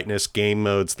 peak brightness, game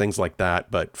modes, things like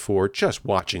that. But for just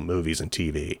watching movies and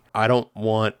TV, I don't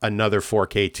want another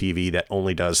 4K TV that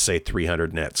only does, say,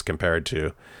 300 nits compared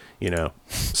to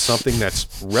something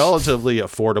that's relatively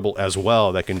affordable as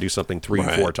well that can do something 3 or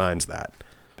 4 times that.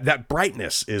 That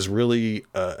brightness is really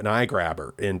an eye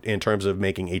grabber in terms of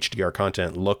making HDR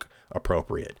content look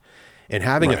appropriate. And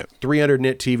having a 300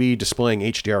 nit TV displaying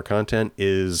HDR content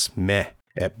is meh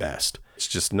at best. It's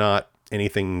just not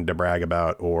anything to brag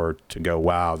about or to go,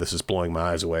 wow, this is blowing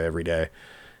my eyes away every day.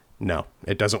 No,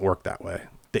 it doesn't work that way.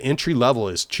 The entry level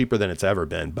is cheaper than it's ever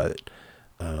been, but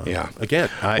again,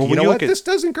 you know what? This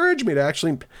does encourage me to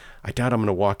actually, I doubt I'm going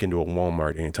to walk into a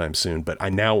Walmart anytime soon, but I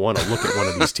now want to look at one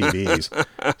of these TVs.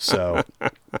 So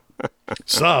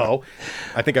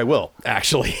I think I will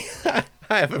actually. I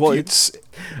have I want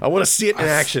to see it in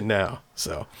action now.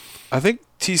 So I think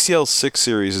TCL 6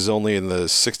 series is only in the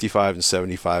 65 and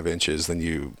 75 inches. Then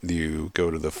you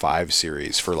go to the 5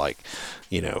 series for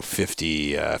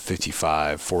 50,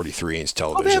 55, 43 inch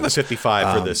televisions. Oh, they have a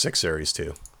 55 for the 6 series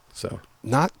too. So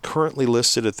not currently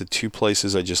listed at the 2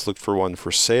 places I just looked for one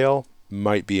for sale.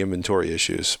 Might be inventory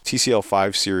issues. TCL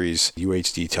 5 series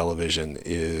UHD television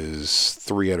is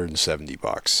 $370.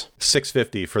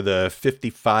 $650 for the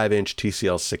 55-inch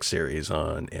TCL 6 series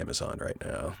on Amazon right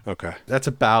now. Okay. That's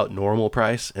about normal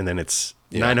price, and then it's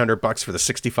 $900 for the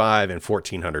 65 and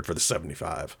 $1,400 for the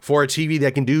 75. For a TV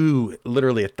that can do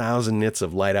literally 1,000 nits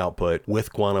of light output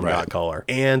with quantum dot color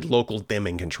and local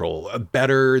dimming control,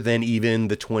 better than even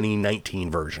the 2019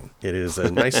 version. It is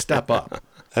a nice step up.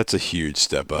 That's a huge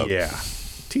step up. Yeah.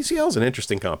 TCL is an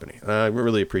interesting company. I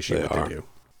really appreciate what they do.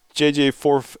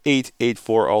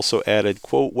 JJ4884 also added,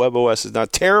 quote, WebOS is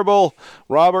not terrible.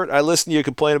 Robert, I listened to you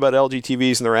complain about LG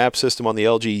TVs and their app system on the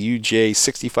LG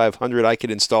UJ6500. I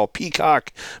could install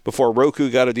Peacock before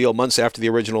Roku got a deal months after the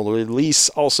original release.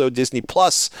 Also, Disney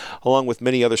Plus, along with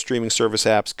many other streaming service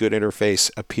apps, good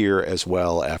interface, appear as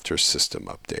well after system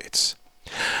updates.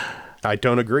 I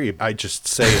don't agree. I just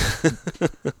say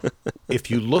if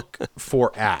you look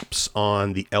for apps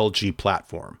on the LG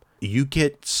platform, you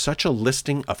get such a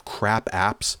listing of crap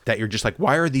apps that you're just like,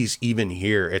 why are these even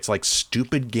here? It's like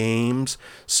stupid games,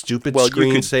 stupid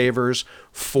screensavers,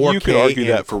 4K. You could argue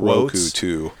that for quotes. Roku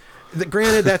too.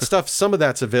 Granted, that stuff, some of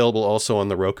that's available also on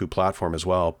the Roku platform as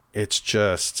well. It's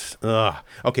just,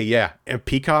 okay, yeah. And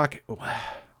Peacock,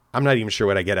 I'm not even sure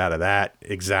what I get out of that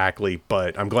exactly,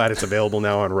 but I'm glad it's available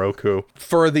now on Roku.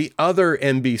 For the other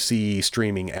NBC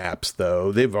streaming apps,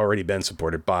 though, they've already been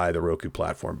supported by the Roku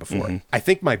platform before. Mm-hmm. I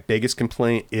think my biggest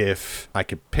complaint, if I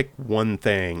could pick one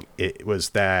thing, it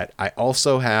was that I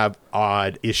also have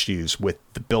odd issues with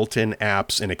the built-in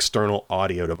apps and external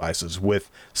audio devices with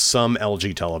some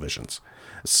LG televisions.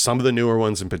 Some of the newer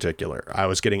ones in particular. I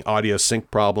was getting audio sync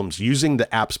problems using the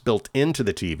apps built into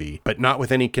the TV, but not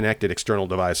with any connected external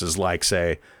devices like,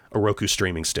 say, a Roku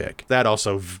streaming stick. That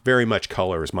also very much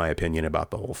colors my opinion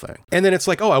about the whole thing. And then it's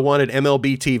like, oh, I wanted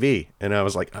MLB TV. And I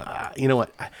was like, you know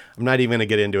what? I'm not even going to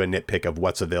get into a nitpick of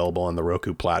what's available on the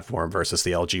Roku platform versus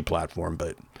the LG platform,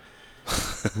 but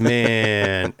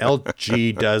man,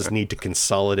 LG does need to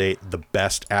consolidate the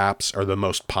best apps or the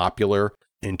most popular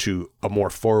into a more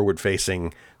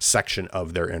forward-facing section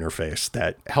of their interface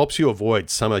that helps you avoid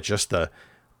some of just the...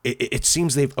 It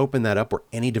seems they've opened that up where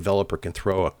any developer can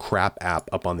throw a crap app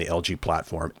up on the LG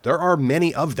platform. There are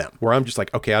many of them where I'm just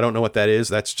like, okay, I don't know what that is.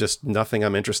 That's just nothing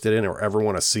I'm interested in or ever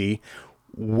want to see.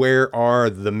 Where are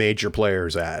the major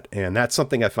players at? And that's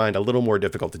something I find a little more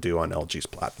difficult to do on LG's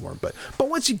platform. But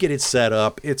once you get it set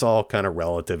up, it's all kind of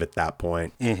relative at that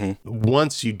point.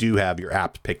 Once you do have your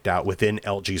apps picked out within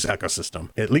LG's ecosystem,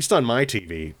 at least on my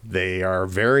TV, they are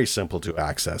very simple to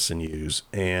access and use.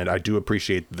 And I do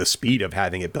appreciate the speed of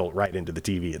having it built right into the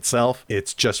TV itself.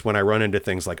 It's just when I run into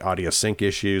things like audio sync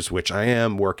issues, which I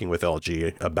am working with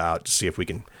LG about to see if we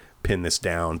can pin this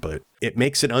down, but it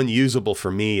makes it unusable for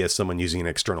me as someone using an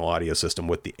external audio system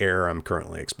with the error I'm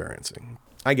currently experiencing.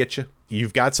 I get you.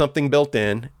 You've got something built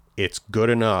in. It's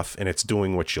good enough, and it's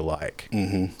doing what you like.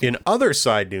 In other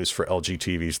side news for LG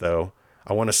TVs, though,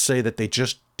 I want to say that they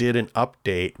just did an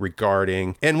update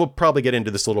regarding, and we'll probably get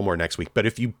into this a little more next week, but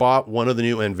if you bought one of the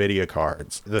new NVIDIA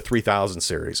cards, the 3000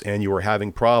 series, and you were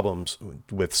having problems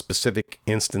with specific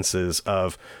instances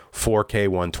of 4K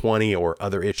 120 or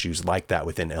other issues like that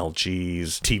within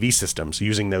LG's TV systems,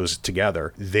 using those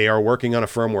together, they are working on a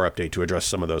firmware update to address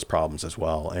some of those problems as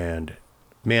well. And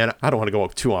man, I don't want to go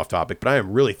too off topic, but I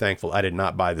am really thankful I did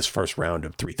not buy this first round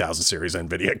of 3000 series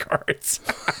NVIDIA cards.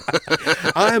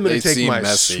 I'm going to take my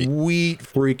sweet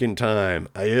freaking time.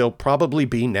 It'll probably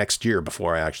be next year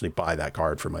before I actually buy that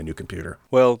card for my new computer.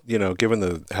 Well,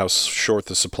 given how short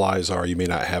the supplies are, you may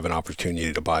not have an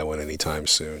opportunity to buy one anytime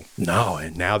soon. No,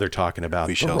 and now they're talking about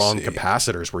the wrong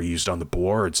capacitors were used on the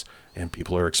boards. And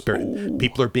people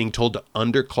are being told to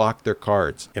underclock their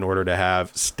cards in order to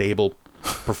have stable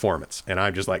performance. And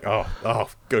I'm just like, oh,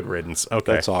 good riddance.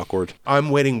 Okay. That's awkward. I'm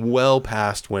waiting well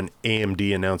past when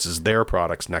AMD announces their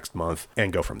products next month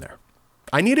and go from there.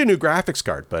 I need a new graphics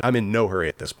card, but I'm in no hurry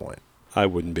at this point. I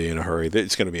wouldn't be in a hurry.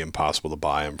 It's going to be impossible to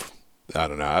buy them. I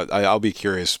don't know. I'll be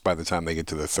curious by the time they get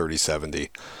to the 3070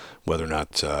 whether or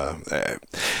not...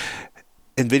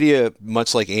 NVIDIA,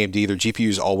 much like AMD, their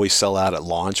GPUs always sell out at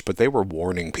launch, but they were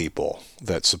warning people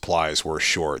that supplies were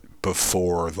short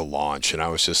before the launch. And I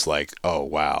was just like, oh,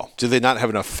 wow. Do they not have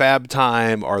enough fab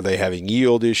time? Are they having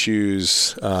yield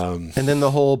issues? And then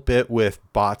the whole bit with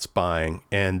bots buying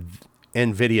and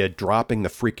NVIDIA dropping the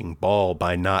freaking ball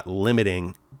by not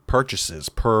limiting purchases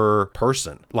per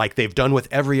person like they've done with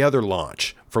every other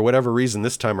launch. For whatever reason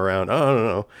this time around, I don't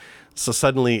know. So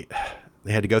suddenly...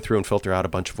 they had to go through and filter out a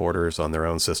bunch of orders on their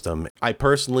own system. I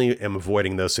personally am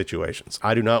avoiding those situations.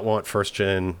 I do not want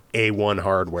first-gen A1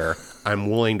 hardware. I'm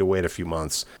willing to wait a few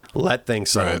months. Let things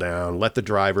settle down. Let the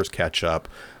drivers catch up.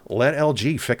 Let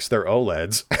LG fix their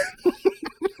OLEDs.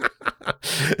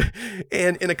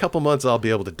 And in a couple months, I'll be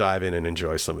able to dive in and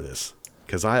enjoy some of this.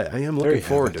 Because I am looking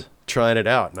forward to trying it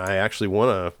out. And I actually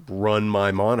want to run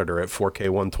my monitor at 4K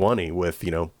 120 with,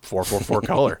 444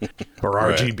 color or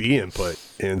RGB input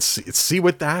and see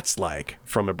what that's like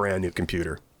from a brand new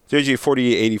computer.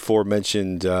 JG4884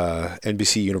 mentioned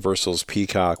NBC Universal's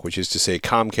Peacock, which is to say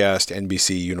Comcast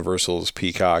NBC Universal's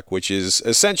Peacock, which is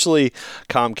essentially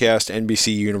Comcast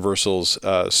NBC Universal's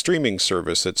streaming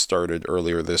service that started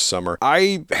earlier this summer.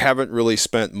 I haven't really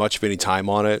spent much of any time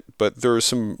on it, but there are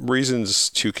some reasons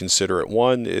to consider it.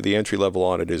 One, the entry level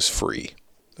on it is free.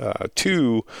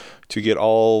 Two, to get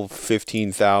all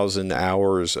 15,000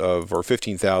 hours of, or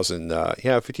 15,000 hours.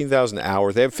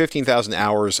 They have 15,000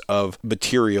 hours of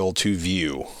material to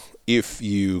view if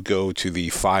you go to the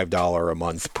 $5 a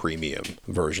month premium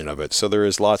version of it. So there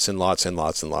is lots and lots and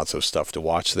lots and lots of stuff to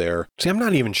watch there. See, I'm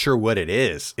not even sure what it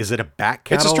is. Is it a back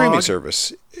catalog? It's a streaming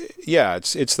service. Yeah,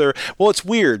 it's their, well, it's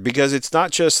weird because it's not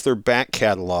just their back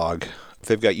catalog.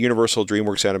 They've got Universal,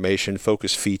 DreamWorks Animation,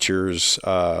 Focus Features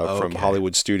from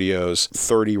Hollywood Studios.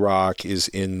 30 Rock is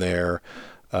in there.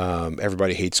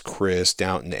 Everybody Hates Chris,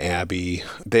 Downton Abbey.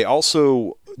 They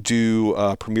also do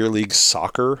Premier League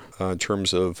soccer in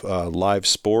terms of live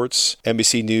sports.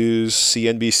 NBC News,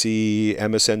 CNBC,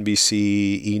 MSNBC,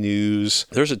 E! News.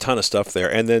 There's a ton of stuff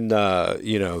there. And then,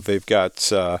 they've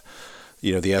got...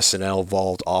 the SNL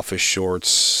Vault, Office Shorts,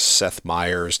 Seth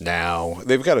Meyers Now.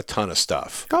 They've got a ton of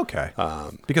stuff. Okay.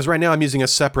 Because right now I'm using a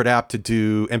separate app to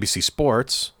do NBC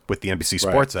Sports with the NBC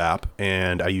Sports app,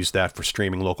 and I use that for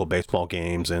streaming local baseball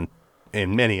games and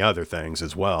many other things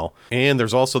as well. And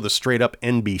there's also the straight up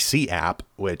NBC app,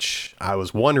 which I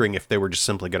was wondering if they were just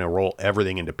simply going to roll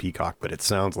everything into Peacock, but it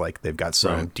sounds like they've got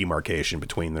some demarcation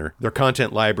between their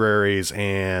content libraries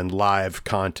and live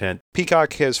content.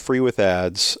 Peacock has free with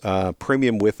ads.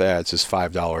 Premium with ads is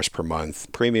 $5 per month.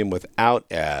 Premium without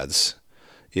ads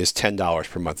is $10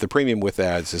 per month. The premium with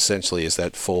ads essentially is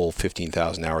that full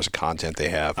 15,000 hours of content they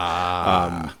have.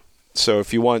 So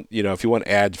if you want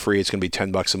ad free, it's going to be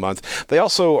 $10 a month. They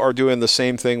also are doing the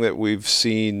same thing that we've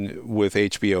seen with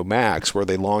HBO Max, where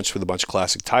they launched with a bunch of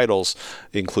classic titles,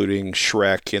 including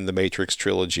Shrek and the Matrix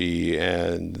trilogy,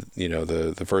 and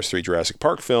the first 3 Jurassic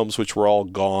Park films, which were all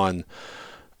gone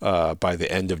by the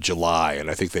end of July,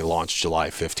 and I think they launched July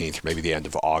 15th, or maybe the end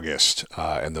of August,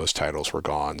 and those titles were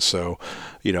gone. So,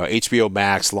 HBO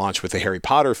Max launched with the Harry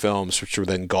Potter films, which were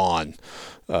then gone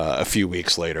a few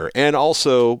weeks later. And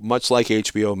also, much like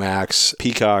HBO Max,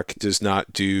 Peacock does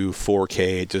not do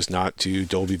 4K, it does not do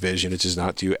Dolby Vision, it does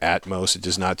not do Atmos, it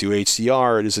does not do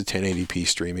HDR. It is a 1080p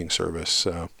streaming service.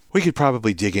 So we could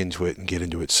probably dig into it and get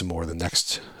into it some more the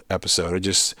next episode.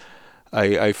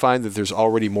 I find that there's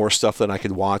already more stuff than I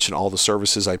could watch in all the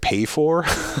services I pay for.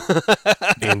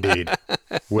 Indeed.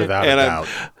 Without a doubt.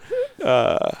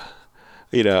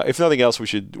 If nothing else,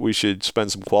 we should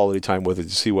spend some quality time with it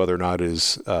to see whether or not it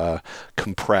is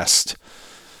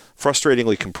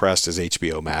frustratingly compressed as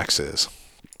HBO Max is.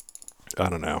 I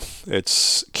don't know.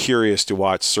 It's curious to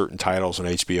watch certain titles on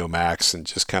HBO Max and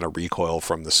just kind of recoil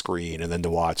from the screen, and then to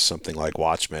watch something like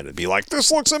Watchmen and be like,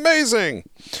 this looks amazing!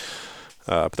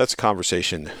 But that's a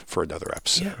conversation for another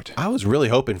episode. Yeah, I was really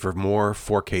hoping for more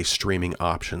 4K streaming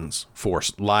options for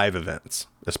live events,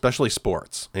 especially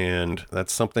sports. And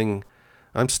that's something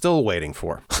I'm still waiting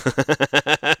for.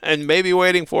 And maybe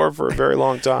waiting for a very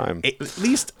long time. At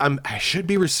least I should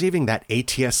be receiving that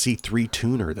ATSC 3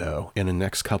 tuner, though, in the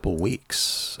next couple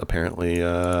weeks. Apparently,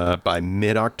 by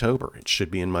mid-October, it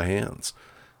should be in my hands.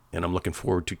 And I'm looking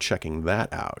forward to checking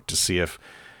that out to see if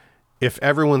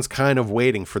everyone's kind of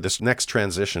waiting for this next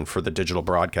transition for the digital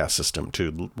broadcast system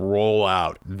to roll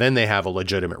out, then they have a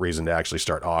legitimate reason to actually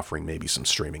start offering maybe some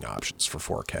streaming options for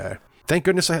 4K. Thank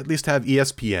goodness I at least have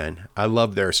ESPN. I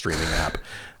love their streaming app.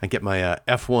 I get my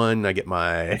F1, I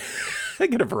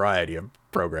get a variety of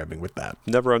programming with that.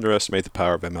 Never underestimate the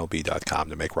power of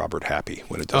MLB.com to make Robert happy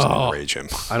when it doesn't enrage him.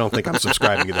 I don't think I'm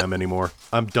subscribing to them anymore.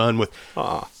 I'm done with...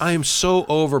 I am so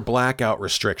over blackout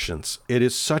restrictions. It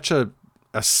is such a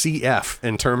CF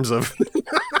in terms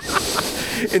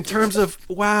of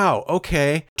wow,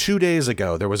 okay, 2 days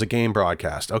ago there was a game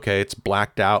broadcast. Okay, it's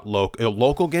blacked out,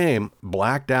 local game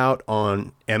blacked out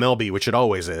on MLB, which it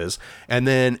always is, and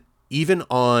then even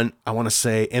on, I want to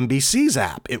say, NBC's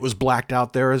app, it was blacked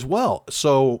out there as well.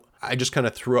 So I just kind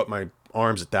of threw up my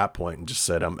arms at that point and just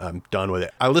said, I'm done with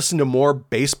it. I listen to more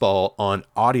baseball on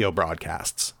audio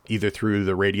broadcasts, either through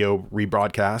the radio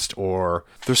rebroadcast or...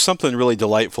 There's something really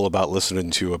delightful about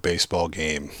listening to a baseball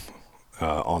game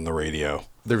on the radio.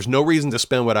 There's no reason to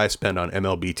spend what I spend on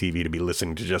MLB TV to be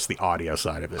listening to just the audio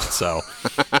side of it. So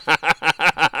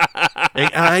and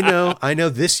I know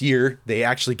this year they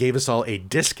actually gave us all a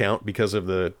discount because of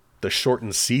the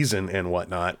shortened season and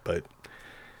whatnot, but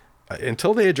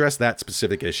until they address that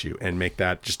specific issue and make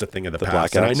that just a thing of the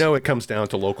past. And I know it comes down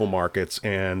to local markets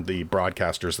and the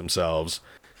broadcasters themselves,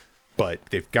 but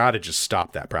they've got to just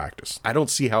stop that practice. I don't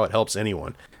see how it helps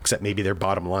anyone except maybe their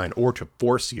bottom line, or to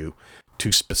force you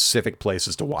to specific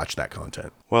places to watch that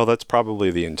content. Well, that's probably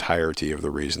the entirety of the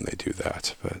reason they do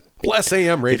that. But bless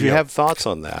AM radio. If you have thoughts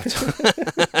on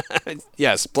that.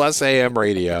 Yes, bless AM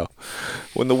radio.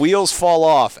 When the wheels fall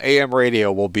off, AM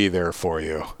radio will be there for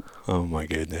you. Oh, my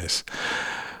goodness.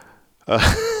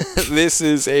 This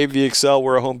is AVXL.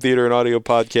 We're a home theater and audio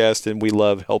podcast, and we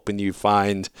love helping you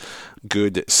find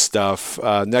good stuff.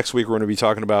 Next week, we're going to be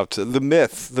talking about the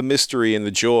myth, the mystery, and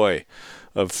the joy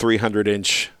of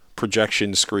 300-inch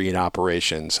projection screen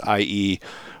operations, i.e.,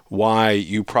 why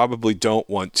you probably don't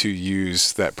want to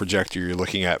use that projector you're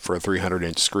looking at for a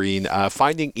 300-inch screen.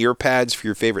 Finding ear pads for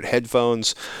your favorite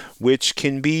headphones, which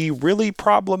can be really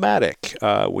problematic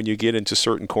when you get into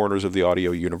certain corners of the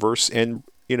audio universe. And,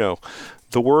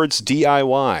 the words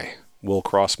DIY will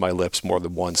cross my lips more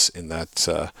than once in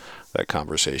that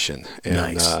conversation. And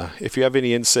nice. If you have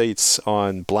any insights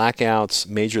on blackouts,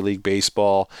 Major League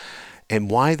Baseball, and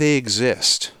why they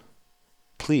exist,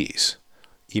 please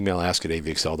email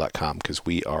ask@avxl.com, because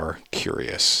we are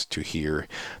curious to hear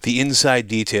the inside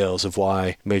details of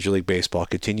why Major League Baseball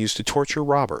continues to torture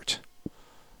Robert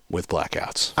with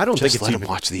blackouts. I don't Just think it's let even him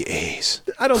watch the A's.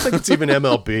 I don't think it's even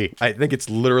MLB. I think it's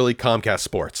literally Comcast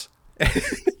Sports.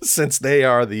 Since they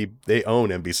own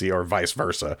NBC, or vice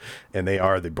versa, and they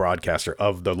are the broadcaster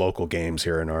of the local games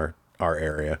here in our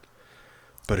area.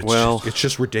 But it's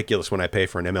just ridiculous when I pay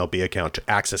for an MLB account to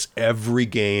access every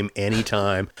game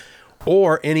anytime,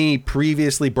 or any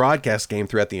previously broadcast game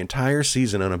throughout the entire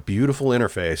season on a beautiful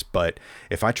interface. But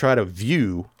if I try to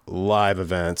view live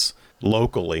events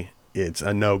locally, it's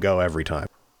a no-go every time.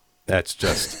 That's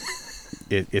just,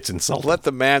 it's insulting. Let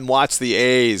the man watch the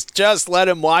A's. Just let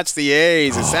him watch the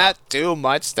A's. Is that too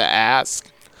much to ask?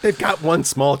 They've got one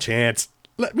small chance.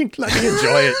 Let me enjoy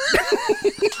it.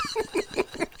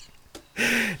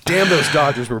 Damn, those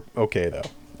Dodgers were okay, though.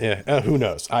 Yeah, who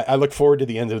knows? I look forward to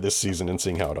the end of this season and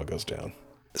seeing how it all goes down.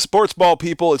 Sports ball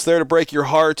people, it's there to break your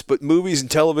heart, but movies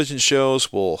and television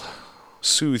shows will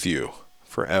soothe you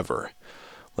forever.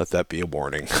 Let that be a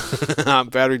warning. I'm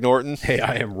Patrick Norton. Hey,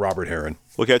 I am Robert Heron.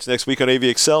 We'll catch you next week on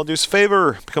AVXL. Do us a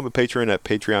favor, become a patron at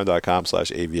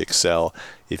patreon.com/AVXL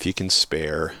if you can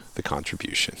spare the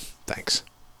contribution. Thanks.